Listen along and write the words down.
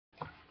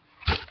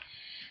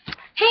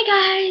Hey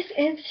guys,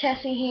 it's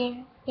Chessie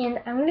here, and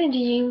I'm going to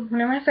do one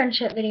of my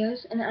friendship videos,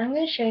 and I'm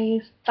going to show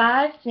you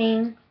 5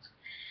 things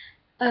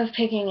of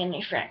picking a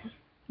new friend.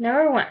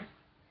 Number 1,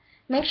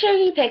 make sure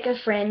you pick a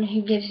friend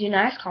who gives you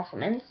nice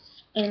compliments,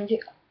 and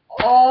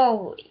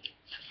always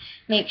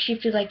makes you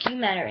feel like you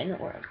matter in the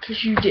world,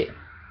 because you do.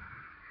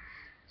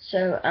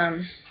 So,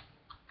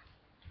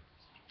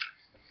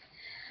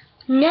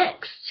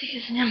 next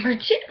is number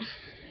 2.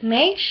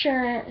 Make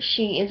sure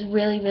she is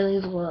really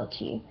loyal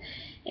to you.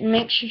 And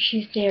make sure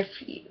she's there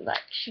for you. Like,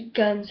 she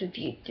goes with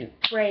you through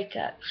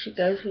breakups. She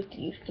goes with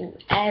you through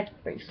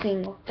every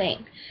single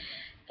thing.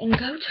 And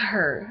go to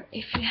her.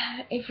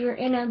 If you're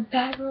in a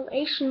bad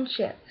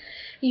relationship,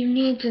 you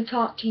need to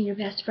talk to your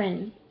best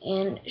friend.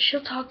 And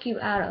she'll talk you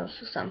out of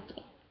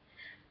something.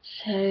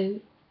 So,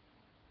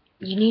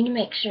 you need to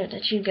make sure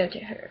that you go to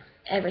her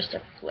every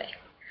step of the way.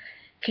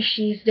 Because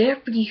she's there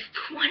for you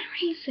for one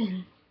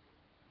reason.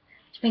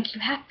 To make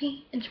you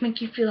happy and to make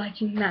you feel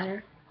like you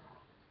matter.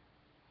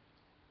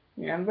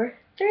 Number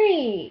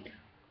 3.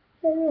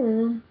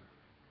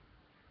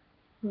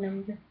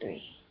 Number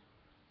 3.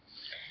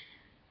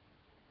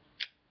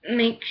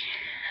 Make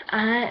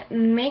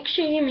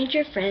sure you meet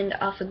your friend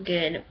off of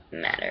Good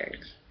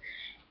Matters.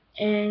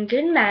 And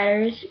Good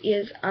Matters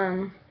is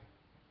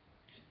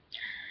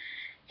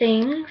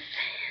things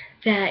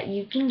that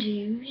you can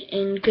do,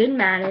 and Good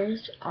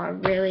Matters are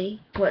really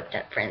what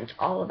that friend's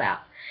all about.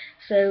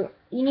 So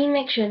you need to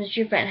make sure that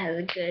your friend has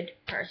a good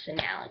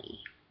personality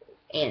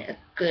and a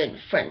good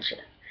friendship.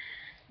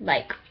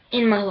 Like,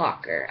 in my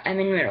locker, I'm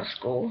in middle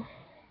school.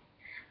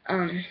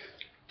 I'm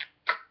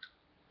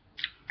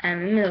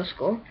in middle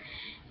school,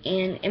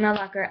 and in my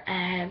locker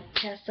I have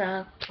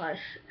Tessa plus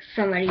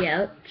somebody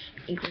else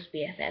equals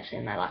BFFs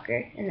in my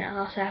locker, and I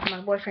also have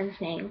my boyfriend's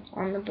name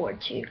on the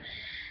board too.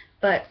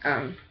 But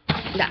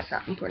that's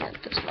not important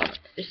at this moment.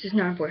 This is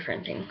not a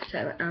boyfriend thing.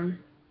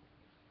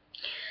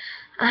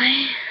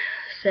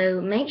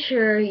 So make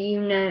sure you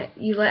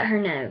let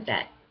her know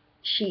that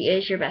she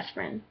is your best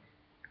friend,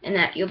 and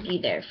that you'll be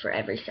there for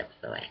every step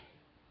of the way.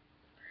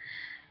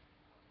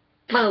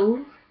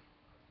 Bo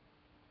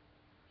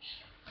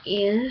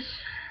is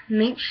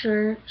make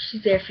sure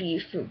she's there for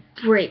you for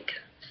breakups,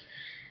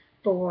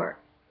 for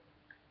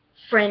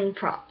friend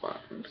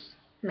problems.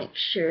 Make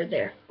sure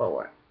they're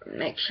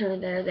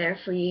there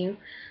for you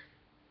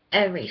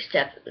every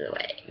step of the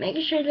way. Make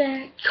sure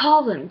to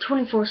call them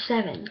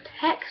 24/7,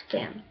 text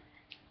them.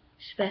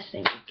 It's the best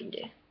thing you can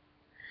do.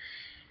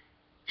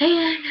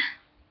 And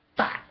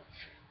 5.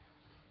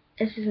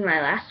 This is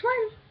my last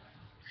one.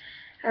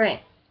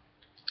 Alright.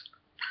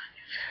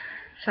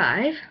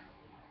 5.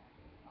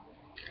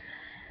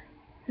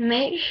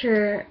 Make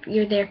sure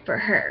you're there for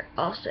her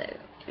also.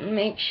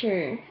 Make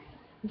sure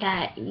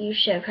that you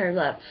show her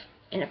love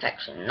and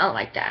affection. Not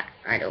like that.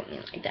 I don't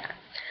mean like that.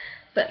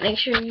 But make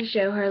sure you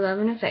show her love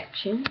and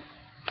affection.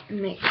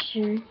 And make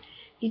sure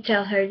you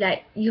tell her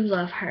that you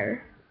love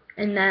her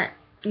and that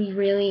you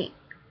really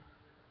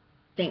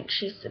think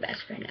she's the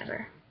best friend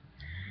ever.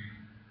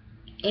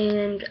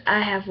 And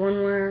I have one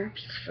more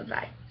piece of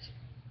advice.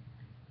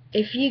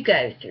 If you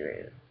go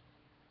through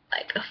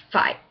like a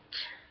fight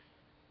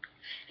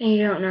and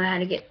you don't know how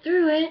to get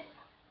through it,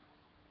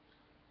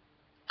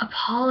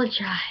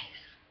 apologize.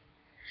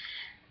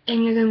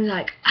 And you're going to be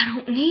like, I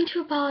don't need to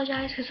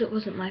apologize because it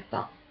wasn't my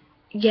fault.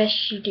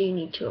 Yes, you do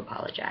need to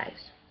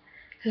apologize,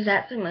 because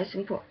that's the most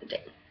important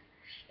thing.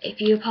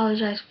 If you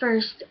apologize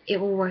first, it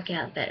will work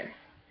out better.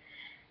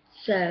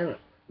 So,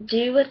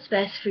 do what's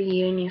best for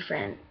you and your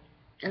friend.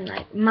 And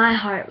like, my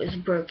heart was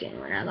broken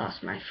when I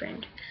lost my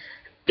friend.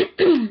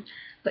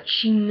 But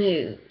she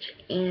moved,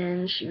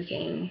 and she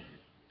became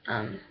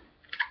a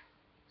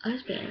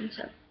lesbian,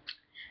 so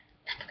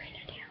that's a great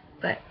idea.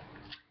 But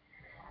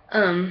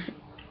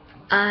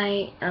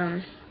I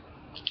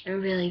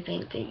really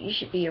think that you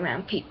should be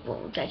around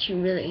people that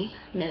you really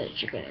know that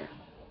you're gonna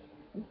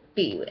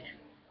be with.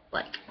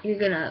 Like, you're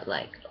gonna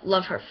like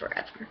love her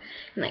forever.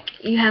 And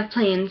like, you have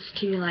plans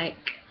to like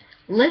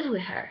live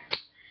with her.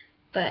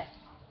 But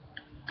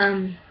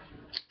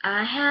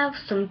I have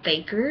some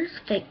fakers,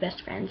 fake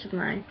best friends of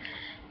mine.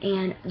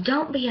 And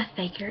don't be a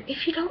faker.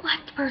 If you don't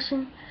like the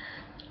person,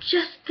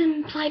 diss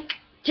them,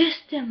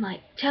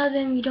 like, tell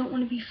them you don't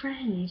want to be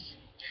friends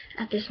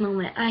at this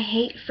moment. I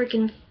hate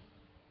freaking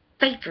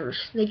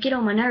fakers. They get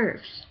on my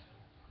nerves.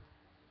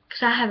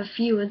 Because I have a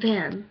few of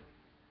them.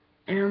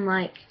 And I'm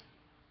like,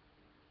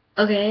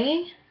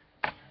 okay?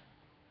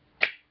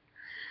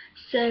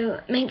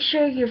 So, make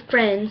sure your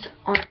friends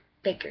aren't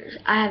fakers.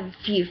 I have a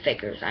few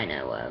fakers I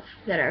know of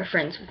that are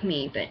friends with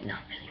me, but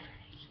not really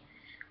friends.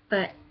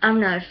 But I'm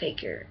not a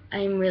faker. I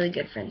am really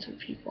good friends with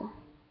people.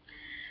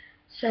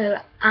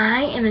 So,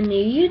 I am a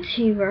new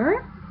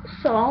YouTuber,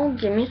 so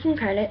give me some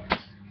credit.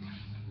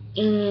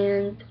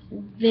 And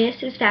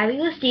this is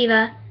Fabulous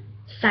Diva,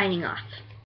 signing off.